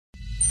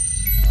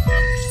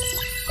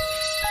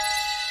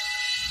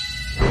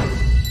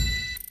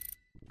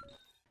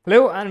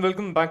Hello and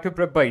welcome back to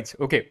Prep Bytes.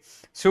 Okay,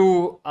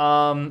 so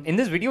in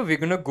this video, we're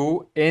gonna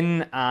go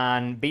in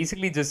and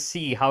basically just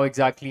see how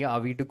exactly are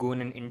we to go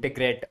in and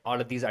integrate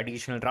all of these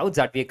additional routes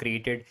that we have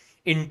created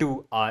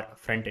into our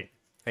front end,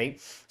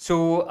 right?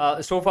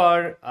 So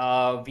far,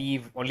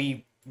 we've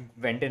only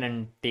went in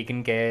and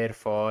taken care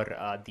for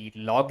the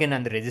login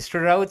and the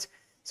register routes.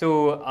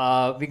 So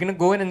we're gonna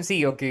go in and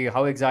see, okay,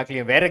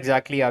 where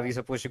exactly are we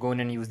supposed to go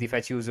in and use the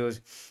fetch users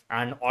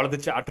and all of the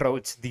chat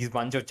routes, these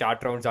bunch of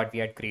chat routes that we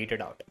had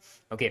created out.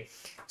 Okay,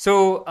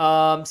 so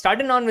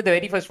starting on with the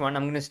very first one,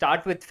 I'm going to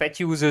start with fetch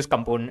users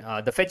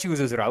component, the fetch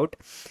users route.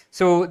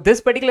 So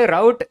this particular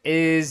route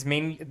is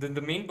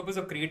the main purpose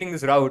of creating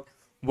this route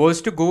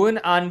was to go in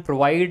and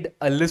provide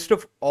a list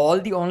of all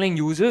the online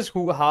users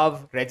who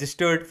have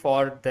registered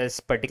for this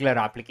particular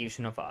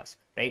application of ours,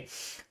 right?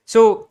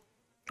 So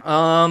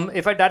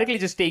if I directly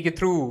just take you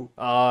through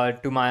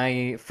to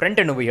my front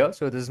end over here,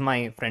 so this is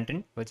my front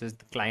end, which is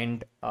the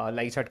client,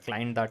 live chat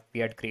client that we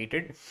had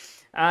created.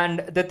 And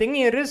the thing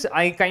here is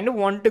I kind of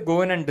want to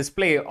go in and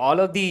display all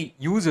of the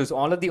users,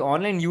 all of the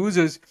online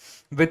users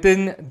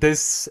within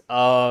this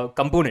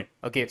component.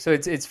 Okay, so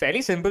it's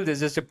fairly simple.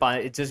 It's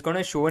just going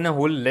to show in a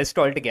whole list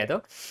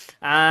altogether.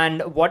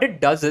 And what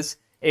it does is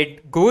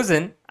it goes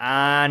in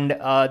and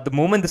the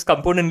moment this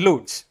component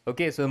loads,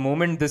 okay, so the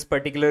moment this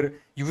particular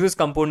users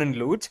component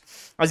loads,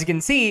 as you can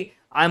see,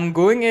 I'm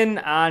going in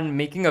and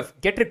making a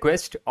get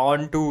request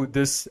onto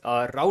this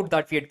route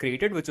that we had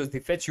created, which was the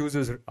fetch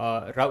users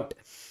route.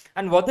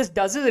 And what this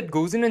does is it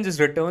goes in and just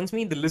returns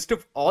me the list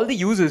of all the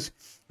users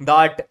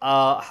that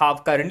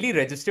have currently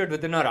registered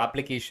within our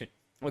application.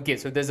 Okay,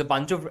 so there's a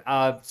bunch of,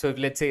 so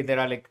let's say there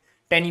are like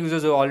 10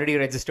 users who are already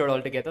registered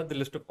altogether. The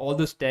list of all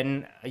those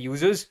 10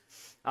 users,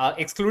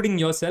 excluding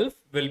yourself,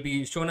 will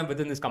be shown up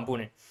within this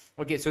component.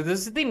 Okay, so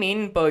this is the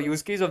main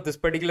use case of this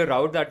particular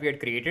route that we had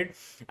created.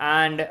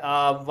 And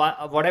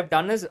what I've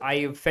done is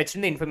I've fetched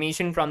in the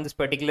information from this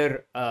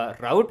particular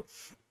route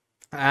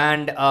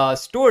and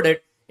stored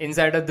it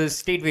inside of this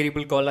state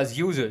variable called as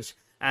users.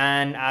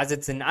 And as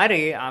it's an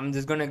array, I'm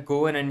just going to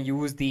go in and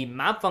use the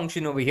map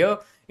function over here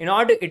in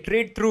order to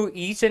iterate through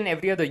each and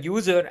every other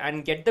user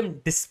and get them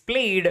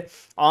displayed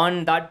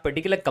on that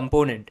particular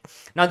component.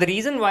 Now, the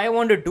reason why I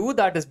want to do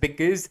that is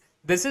because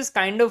this is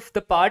kind of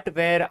the part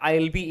where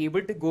I'll be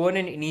able to go in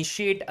and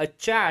initiate a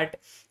chat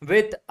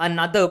with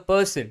another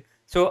person.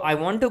 So I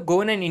want to go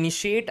in and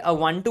initiate a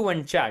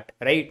one-to-one chat,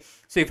 right?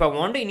 So if I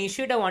want to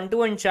initiate a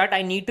one-to-one chat,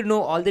 I need to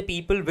know all the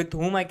people with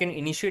whom I can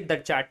initiate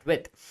that chat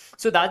with.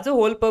 So that's the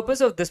whole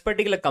purpose of this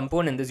particular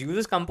component. This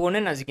users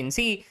component, as you can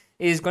see,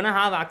 is going to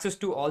have access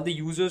to all the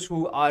users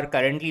who are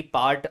currently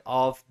part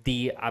of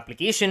the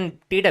application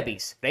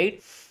database,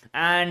 right?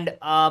 And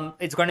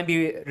it's going to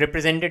be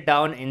represented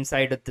down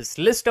inside of this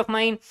list of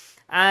mine.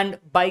 And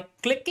by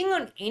clicking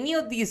on any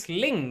of these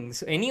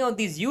links, any of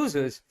these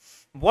users,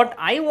 what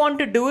I want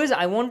to do is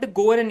I want to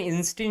go in and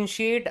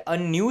instantiate a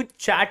new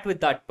chat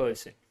with that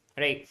person,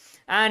 right?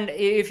 And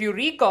if you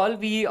recall,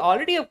 we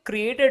already have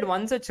created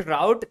one such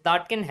route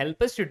that can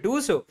help us to do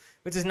so,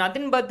 which is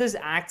nothing but this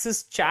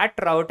access chat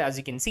route, as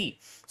you can see.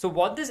 So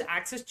what this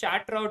access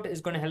chat route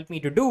is going to help me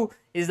to do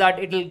is that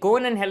it will go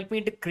in and help me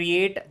to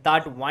create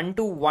that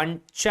one-to-one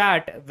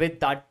chat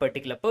with that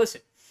particular person.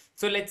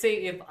 So let's say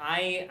if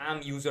I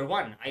am user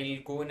 1,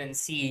 I'll go in and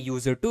see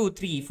user 2,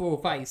 3, 4,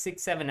 5,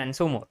 6, 7, and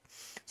so more.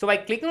 So by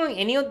clicking on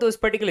any of those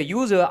particular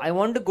user, I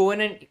want to go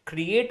in and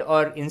create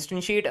or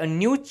instantiate a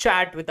new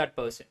chat with that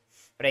person,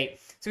 right?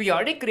 So we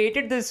already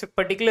created this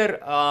particular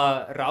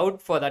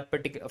route for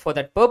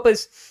that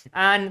purpose,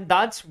 and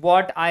that's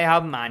what I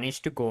have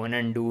managed to go in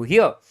and do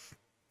here.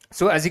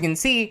 So as you can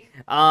see,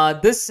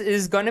 this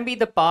is going to be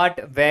the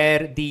part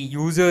where the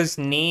user's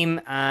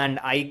name and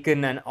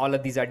icon and all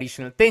of these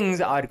additional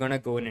things are going to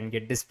go in and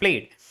get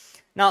displayed.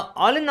 Now,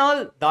 all in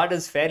all, that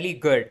is fairly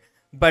good.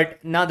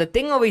 But now the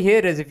thing over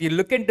here is if you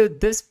look into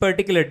this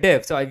particular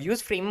div, so I've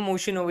used frame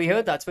motion over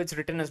here. That's why it's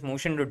written as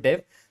motion to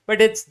div,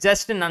 but it's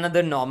just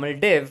another normal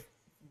div,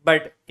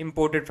 but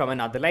imported from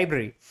another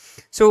library.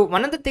 So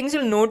one of the things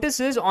you'll notice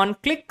is on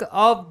click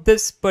of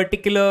this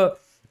particular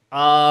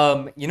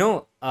div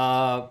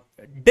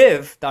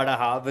that I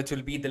have, which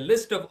will be the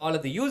list of all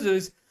of the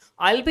users,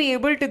 I'll be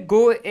able to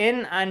go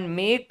in and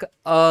make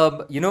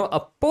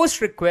a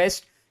post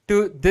request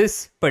to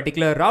this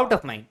particular route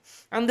of mine.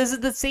 And this is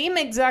the same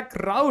exact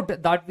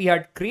route that we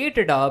had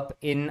created up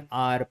in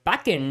our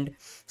backend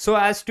so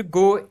as to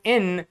go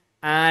in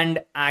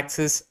and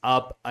access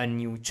up a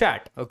new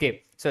chat.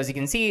 Okay, so as you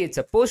can see, it's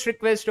a post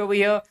request over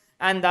here,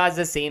 and that's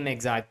the same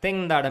exact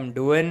thing that I'm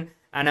doing.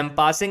 And I'm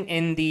passing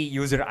in the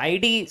user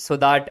ID so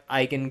that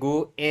I can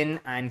go in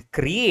and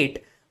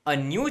create a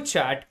new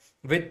chat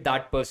with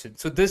that person.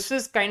 So this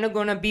is kind of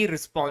going to be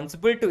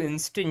responsible to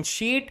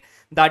instantiate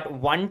that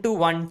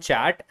one-to-one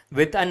chat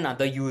with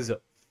another user.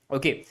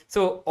 Okay,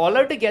 so all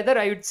altogether,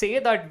 I would say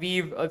that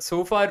we've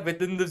so far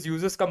within this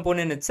users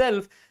component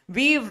itself,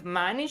 we've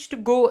managed to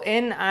go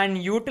in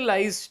and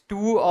utilize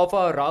 2 of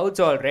our routes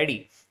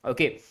already.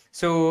 Okay,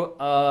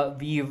 so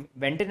we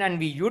went in and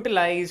we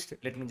utilized,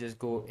 let me just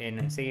go in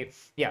and say,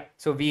 yeah,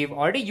 so we've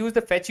already used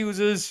the fetch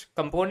users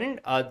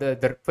component,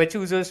 the fetch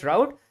users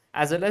route,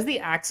 as well as the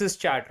access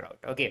chat route.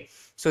 Okay,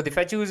 so the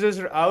fetch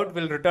users route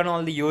will return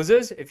all the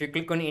users. If you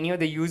click on any of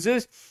the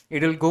users,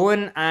 it will go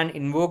in and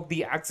invoke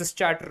the access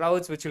chat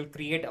routes, which will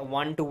create a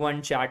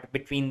one-to-one chat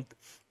between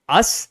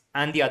us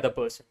and the other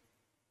person.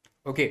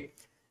 Okay,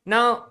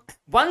 now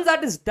once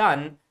that is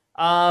done,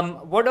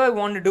 what do I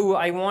want to do?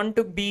 I want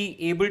to be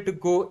able to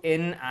go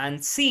in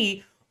and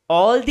see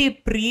all the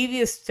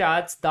previous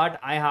chats that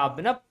I have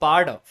been a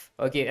part of.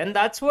 Okay, and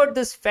that's what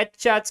this fetch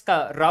chats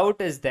route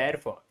is there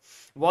for.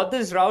 What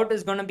this route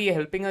is going to be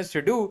helping us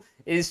to do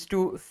is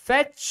to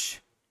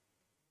fetch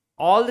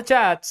all the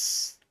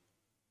chats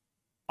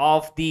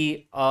of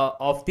the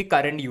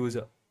current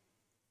user.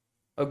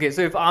 Okay,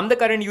 so if I'm the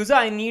current user,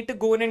 I need to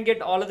go in and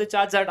get all of the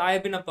chats that I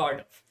have been a part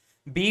of.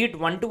 Be it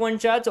one-to-one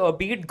chats or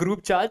be it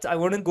group chats, I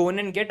want to go in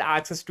and get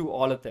access to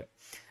all of them.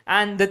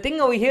 And the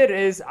thing over here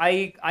is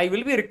I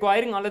will be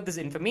requiring all of this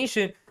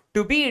information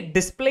to be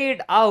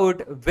displayed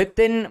out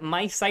within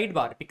my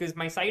sidebar, because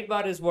my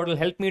sidebar is what will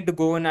help me to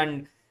go in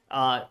and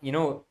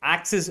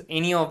access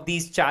any of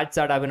these chats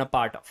that I've been a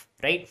part of,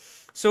 right?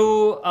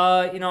 So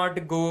in order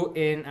to go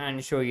in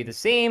and show you the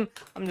same,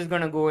 I'm just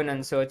going to go in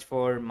and search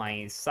for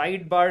my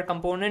sidebar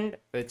component,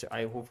 which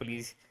I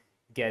hopefully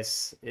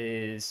guess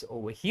is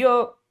over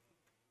here.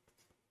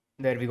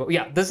 There we go.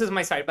 Yeah, this is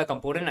my sidebar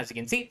component, as you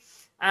can see.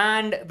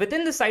 And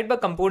within the sidebar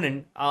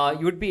component,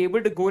 you would be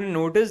able to go and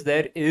notice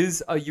there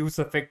is a use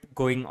effect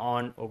going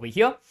on over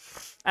here.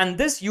 And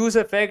this use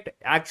effect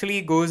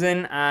actually goes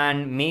in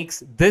and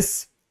makes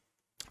this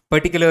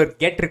particular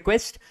get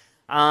request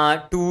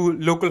to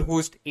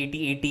localhost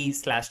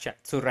 8080/chat.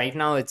 So right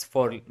now it's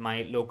for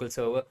my local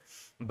server,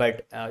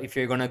 but if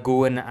you're gonna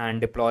go in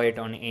and deploy it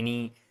on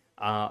any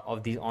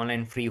of these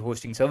online free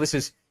hosting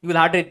services, you will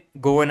have to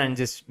go in and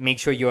just make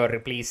sure you are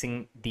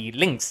replacing the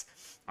links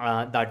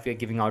that we are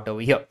giving out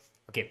over here.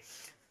 Okay,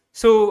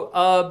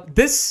 so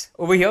this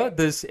over here,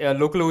 this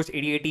localhost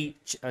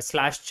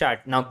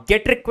 8080/chat, now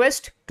get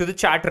request to the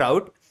chat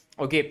route,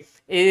 okay,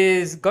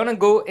 is gonna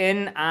go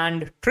in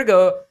and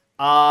trigger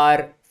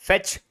our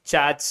fetch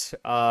chats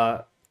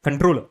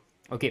controller.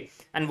 Okay,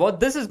 and what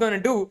this is going to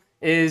do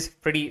is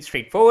pretty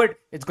straightforward.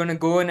 It's going to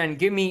go in and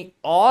give me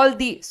all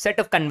the set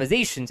of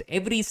conversations,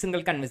 every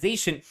single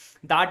conversation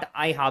that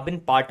I have been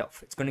part of.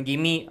 It's going to give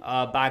me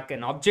back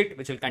an object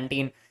which will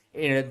contain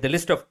the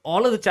list of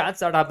all of the chats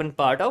that I've been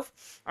part of.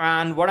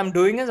 And what I'm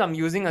doing is I'm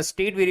using a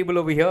state variable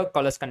over here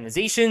called as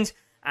conversations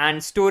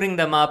and storing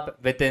them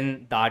up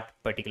within that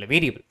particular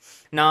variable.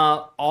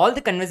 Now, all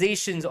the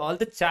conversations, all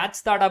the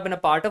chats that I've been a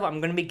part of,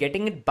 I'm going to be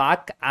getting it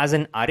back as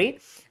an array.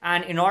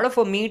 And in order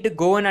for me to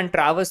go in and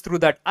traverse through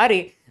that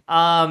array,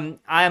 I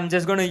am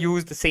just going to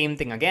use the same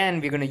thing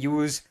again. We're going to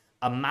use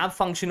a map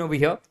function over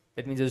here.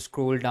 Let me just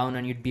scroll down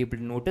and you'd be able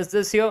to notice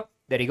this here.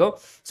 There you go.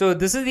 So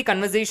this is the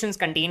conversations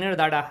container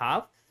that I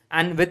have.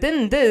 And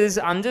within this,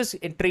 I'm just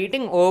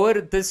iterating over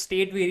this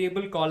state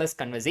variable called as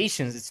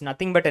conversations. It's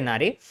nothing but an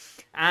array.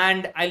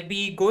 And I'll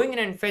be going in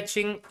and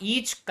fetching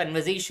each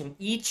conversation,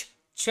 each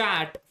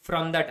chat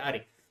from that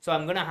array. So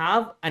I'm going to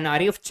have an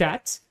array of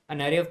chats,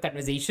 an array of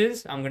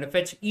conversations. I'm going to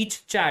fetch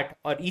each chat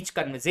or each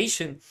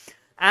conversation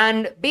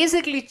and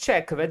basically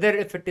check whether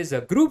if it is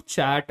a group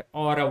chat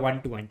or a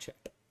one-to-one chat.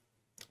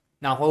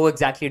 Now, how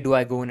exactly do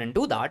I go in and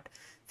do that?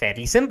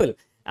 Fairly simple.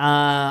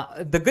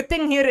 The good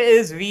thing here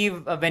is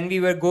when we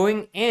were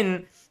going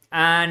in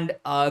and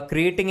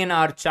creating in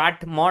our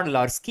chat model,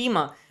 our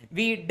schema,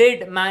 we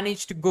did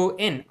manage to go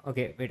in.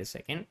 Okay, wait a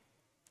second.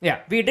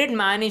 Yeah, we did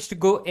manage to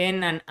go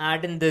in and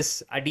add in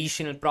this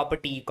additional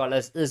property called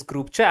as this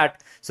group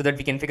chat so that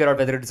we can figure out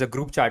whether it is a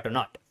group chat or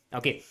not.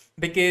 Okay,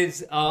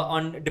 because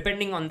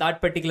depending on that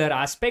particular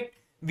aspect,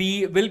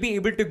 we will be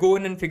able to go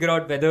in and figure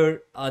out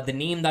whether the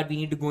name that we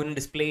need to go in and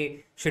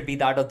display should be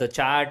that of the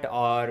chat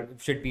or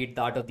should be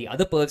that of the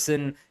other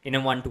person in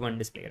a one-to-one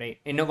display, right?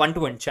 In a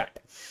one-to-one chat.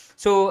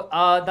 So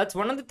that's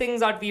one of the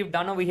things that we've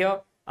done over here.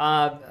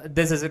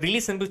 This is a really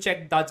simple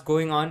check that's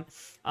going on.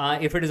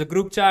 If it is a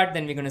group chat,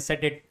 then we're going to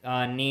set it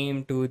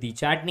name to the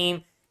chat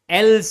name.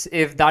 Else,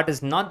 if that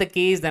is not the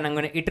case, then I'm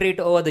going to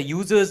iterate over the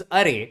users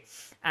array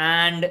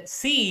and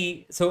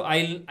see. So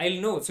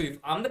I'll know. So if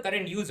I'm the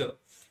current user,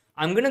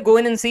 I'm going to go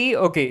in and see,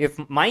 okay, if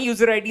my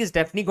user ID is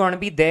definitely going to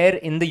be there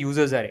in the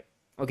users array.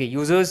 Okay,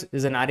 users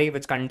is an array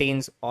which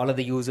contains all of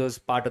the users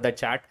part of that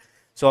chat.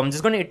 So I'm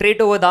just going to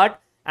iterate over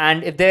that.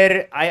 And if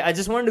there, I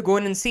just want to go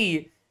in and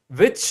see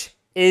which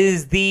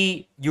is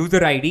the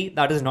user ID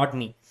that is not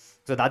me.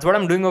 So that's what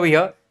I'm doing over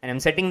here. And I'm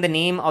setting the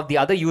name of the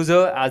other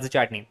user as the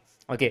chat name.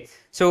 Okay,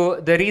 so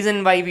the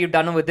reason why we've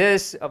done over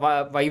this,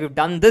 why we've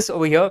done this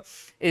over here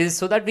is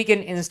so that we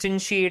can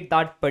instantiate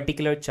that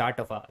particular chat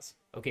of ours.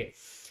 Okay.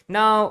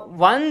 Now,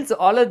 once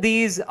all of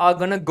these are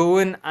going to go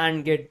in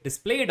and get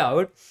displayed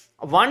out,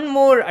 one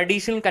more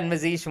additional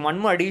conversation, one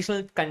more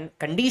additional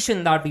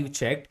condition that we've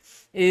checked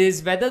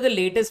is whether the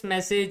latest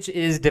message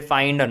is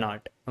defined or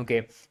not.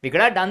 Okay, we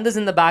could have done this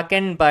in the back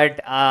end, but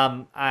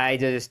I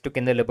just took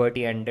in the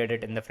liberty and did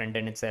it in the front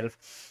end itself.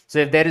 So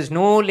if there is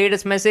no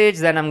latest message,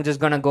 then I'm just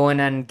gonna go in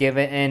and give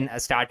it in a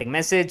starting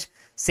message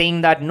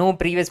saying that no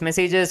previous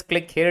messages,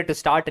 click here to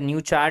start a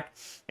new chat.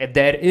 If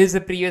there is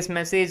a previous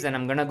message, then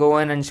I'm gonna go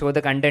in and show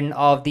the content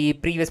of the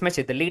previous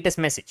message, the latest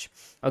message.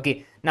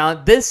 Okay, now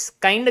this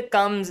kind of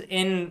comes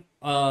in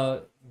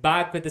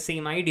back with the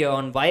same idea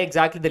on why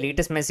exactly the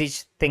latest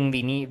message thing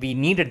we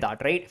needed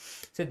that, right?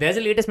 So if there's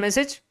a latest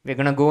message, we're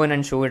gonna go in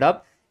and show it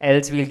up.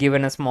 Else we'll give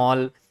in a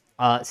small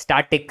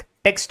static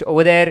text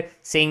over there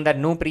saying that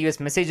no previous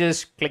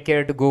messages, click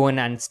here to go in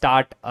and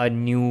start a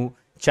new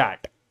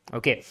chat.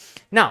 Okay,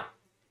 now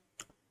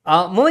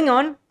moving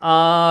on,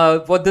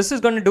 what this is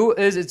going to do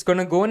is it's going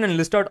to go in and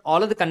list out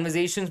all of the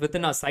conversations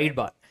within our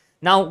sidebar.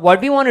 Now,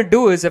 what we want to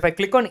do is if I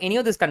click on any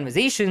of these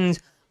conversations,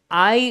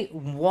 I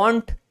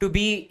want to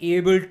be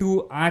able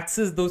to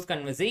access those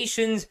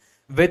conversations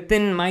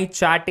within my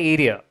chat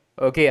area.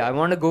 Okay, I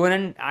want to go in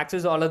and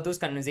access all of those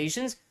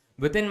conversations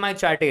within my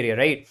chat area,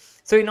 right?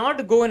 So in order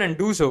to go in and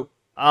do so,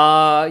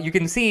 you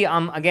can see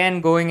I'm again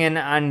going in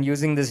and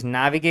using this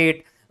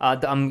navigate.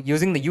 I'm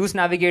using the use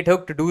navigate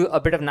hook to do a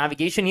bit of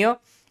navigation here.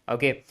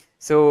 Okay,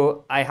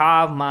 so I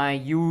have my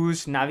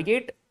use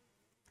navigate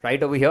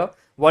right over here.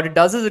 What it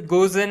does is it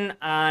goes in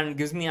and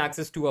gives me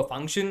access to a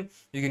function.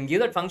 You can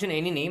give that function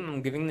any name.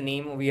 I'm giving the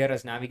name over here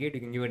as navigate.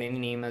 You can give it any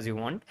name as you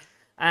want.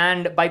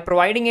 And by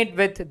providing it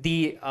with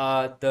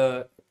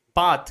the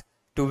path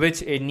to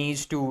which it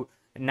needs to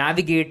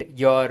navigate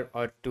your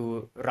or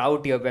to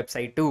route your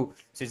website to,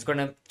 so it's going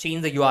to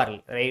change the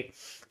URL, right?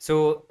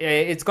 So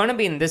it's going to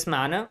be in this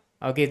manner.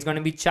 Okay, it's going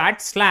to be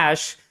chat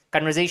slash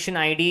conversation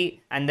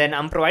ID, and then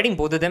I'm providing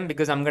both of them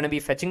because I'm going to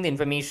be fetching the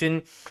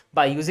information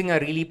by using a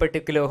really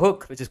particular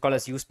hook, which is called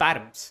as use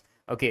params.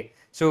 Okay,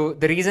 so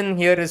the reason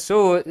here is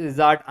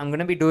that I'm going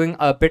to be doing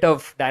a bit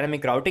of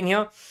dynamic routing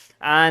here,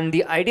 and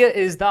the idea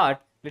is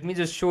that, let me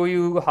just show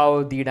you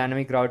how the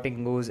dynamic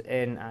routing goes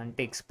in and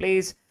takes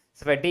place.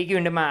 So if I take you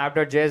into my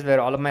app.js where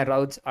all of my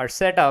routes are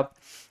set up,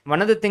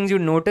 one of the things you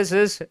notice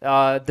is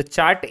the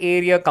chat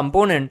area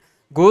component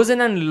goes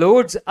in and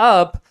loads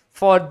up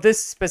for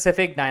this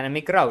specific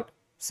dynamic route.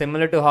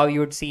 Similar to how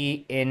you would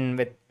see in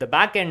with the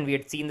backend, we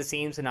had seen the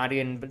same scenario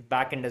in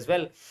backend as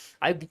well.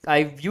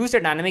 I've used a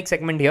dynamic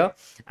segment here,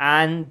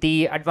 and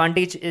the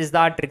advantage is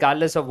that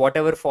regardless of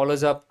whatever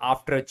follows up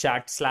after a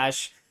chat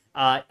slash,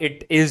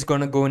 it is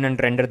going to go in and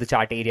render the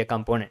chat area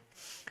component.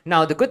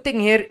 Now, the good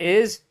thing here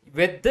is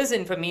with this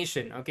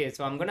information, okay,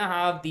 so I'm going to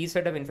have these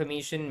sort of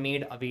information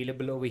made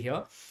available over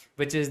here,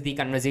 which is the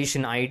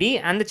conversation ID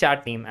and the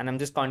chat name. And I'm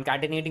just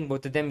concatenating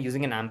both of them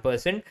using an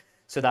ampersand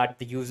so that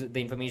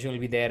the information will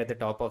be there at the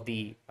top of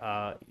the,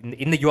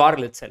 in the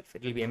URL itself.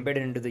 It will be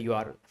embedded into the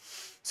URL.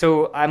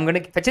 So I'm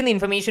going to fetch in the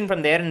information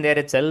from there and there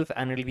itself,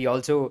 and it will be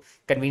also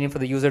convenient for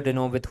the user to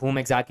know with whom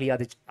exactly are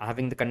they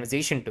having the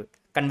conversation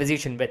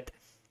with,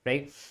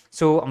 right?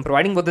 So I'm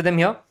providing both of them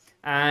here,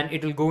 and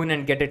it will go in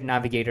and get it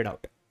navigated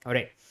out. All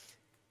right.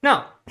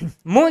 Now,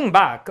 moving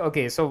back,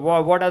 okay, so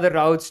what other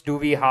routes do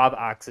we have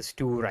access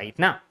to right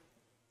now?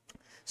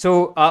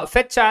 So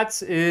fetch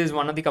chats is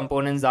one of the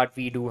components that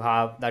we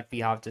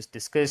have just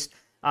discussed.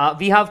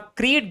 We have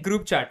create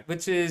group chat,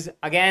 which is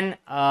again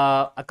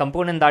a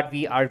component that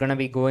we are going to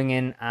be going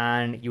in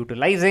and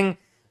utilizing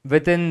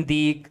within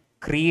the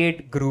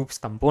create groups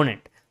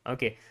component.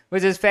 Okay,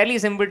 which is fairly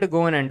simple to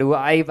go in and do.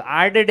 I've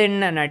added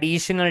in an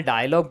additional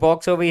dialog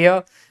box over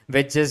here,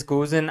 which just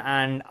goes in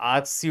and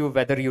asks you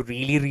whether you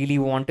really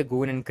want to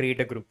go in and create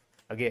a group.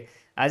 Okay,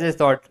 I just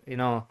thought,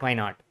 why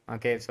not?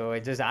 Okay, so I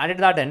just added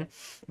that in.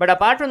 But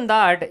apart from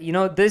that,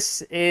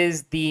 this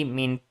is the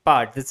main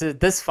part.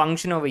 This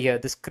function over here,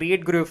 this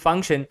create group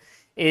function,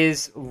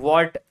 is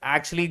what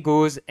actually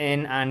goes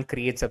in and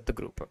creates up the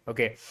group.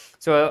 Okay,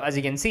 so as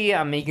you can see,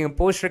 I'm making a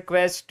post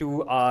request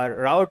to our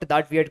route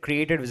that we had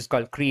created, which is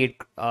called create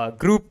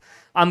group.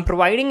 I'm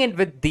providing it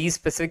with the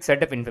specific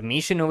set of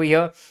information over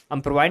here.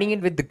 I'm providing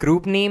it with the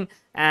group name,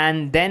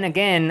 and then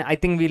again, I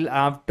think we'll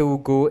have to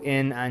go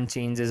in and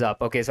change this up.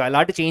 Okay, so I'll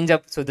have to change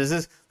up. So this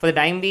is, for the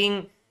time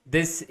being,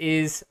 this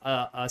is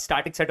a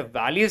static set of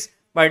values,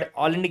 but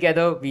all in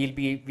together,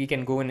 we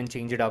can go in and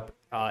change it up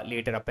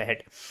later up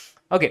ahead.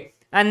 Okay,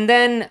 and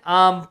then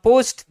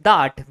post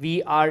that,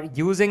 we are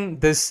using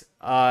this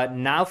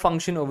nav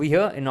function over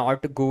here in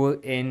order to go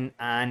in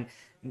and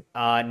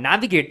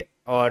navigate,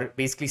 or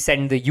basically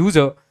send the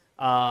user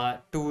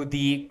to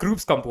the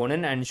groups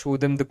component and show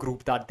them the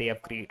group that they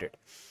have created.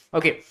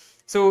 Okay,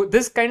 so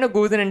this kind of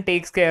goes in and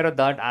takes care of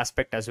that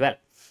aspect as well.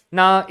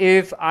 Now,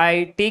 if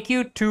I take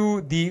you to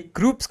the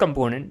groups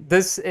component,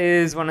 this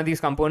is one of these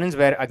components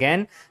where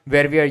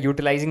we are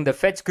utilizing the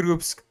fetch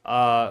groups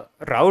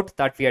route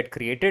that we had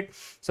created,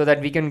 so that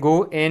we can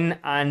go in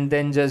and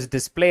then just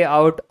display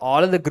out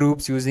all of the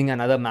groups using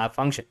another map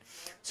function.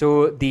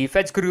 So the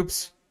fetch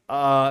groups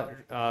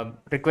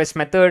request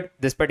method,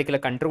 this particular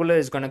controller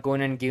is going to go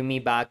in and give me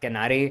back an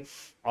array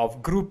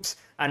of groups,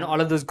 and all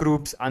of those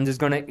groups I'm just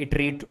going to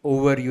iterate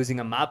over using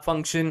a map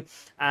function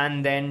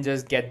and then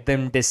just get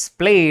them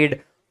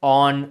displayed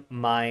on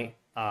my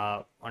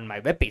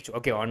web page.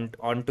 Okay,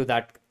 onto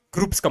that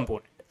groups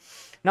component.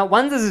 Now,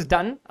 once this is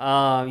done,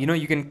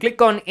 you can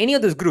click on any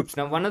of those groups.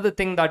 Now, one other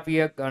thing that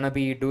we are gonna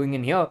be doing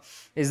in here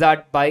is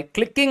that by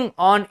clicking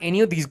on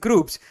any of these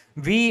groups,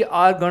 we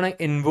are gonna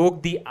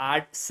invoke the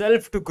add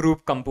self to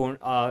group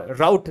component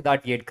route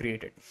that we had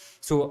created.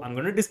 So I'm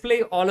gonna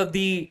display all of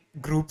the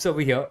groups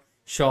over here.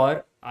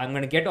 Sure, I'm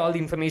gonna get all the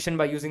information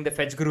by using the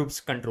fetch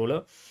groups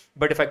controller.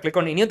 But if I click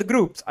on any of the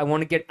groups, I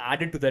want to get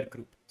added to that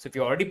group. So if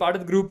you're already part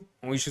of the group,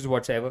 no issues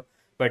whatsoever.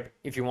 But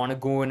if you want to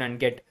go in and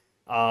get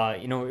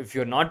if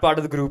you're not part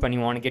of the group and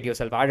you want to get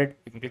yourself added,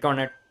 you can click on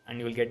it and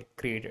you will get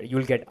created. You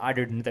will get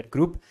added into that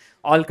group,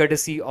 all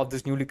courtesy of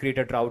this newly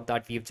created route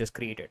that we've just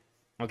created.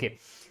 Okay.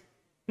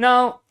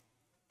 Now,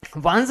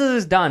 once this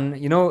is done,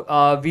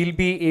 we'll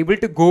be able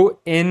to go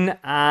in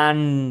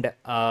and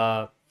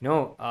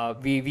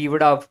we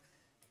would have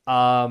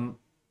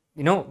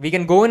we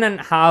can go in and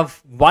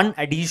have one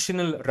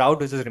additional route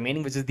which is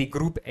remaining, which is the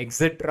group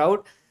exit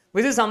route,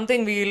 which is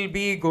something we'll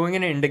be going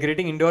in and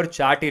integrating into our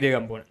chat area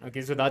component.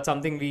 Okay, so that's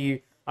something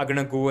we are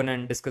gonna go in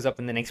and discuss up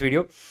in the next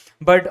video.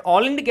 But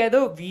all in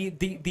together,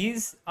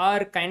 these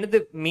are kind of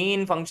the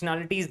main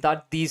functionalities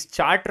that these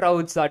chat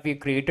routes that we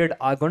created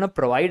are gonna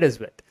provide us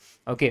with.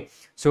 Okay,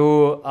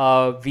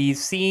 so we've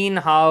seen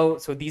how.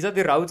 So these are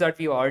the routes that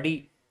we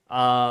already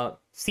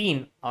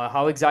seen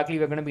how exactly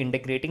we're going to be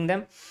integrating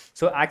them.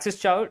 So access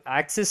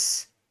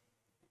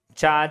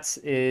chats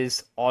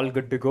is all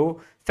good to go.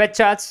 Fetch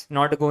chats,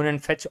 not to go in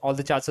and fetch all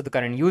the chats of the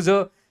current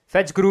user.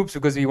 Fetch groups,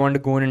 because we want to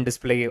go in and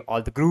display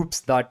all the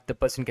groups that the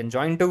person can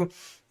join to.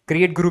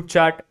 Create group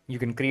chat, you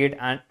can create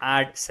and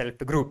add self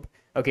to group.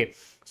 Okay,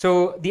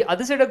 so the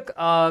other set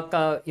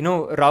of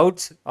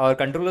routes or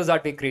controllers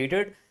that we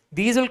created,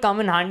 these will come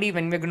in handy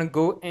when we're going to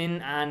go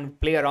in and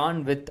play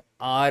around with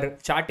our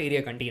chat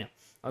area container.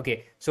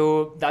 Okay,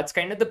 so that's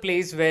kind of the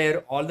place where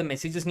all the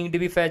messages need to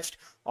be fetched,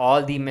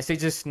 all the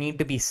messages need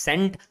to be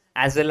sent,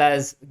 as well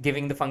as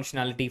giving the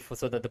functionality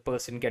so that the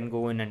person can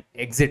go in and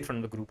exit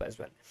from the group as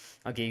well.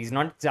 Okay, he's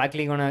not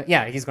exactly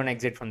he's gonna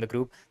exit from the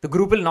group. The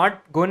group will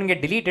not go in and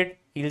get deleted,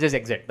 he'll just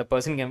exit. The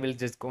person will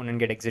just go in and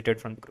get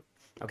exited from the group.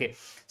 Okay,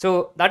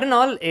 so that and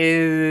all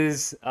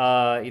is,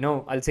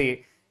 I'll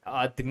say,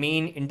 the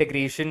main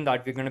integration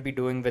that we're going to be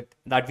doing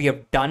that we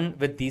have done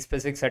with these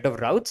specific set of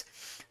routes.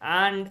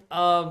 And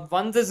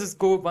once this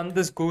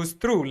goes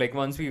through, like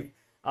once we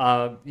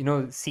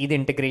see the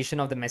integration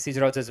of the message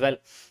routes as well,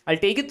 I'll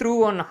take you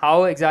through on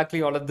how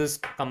exactly all of this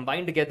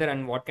combine together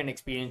and what kind of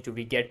experience do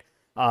we get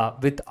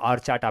with our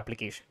chat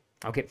application.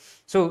 Okay,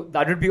 so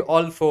that would be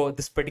all for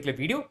this particular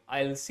video.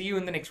 I'll see you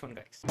in the next one,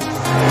 guys.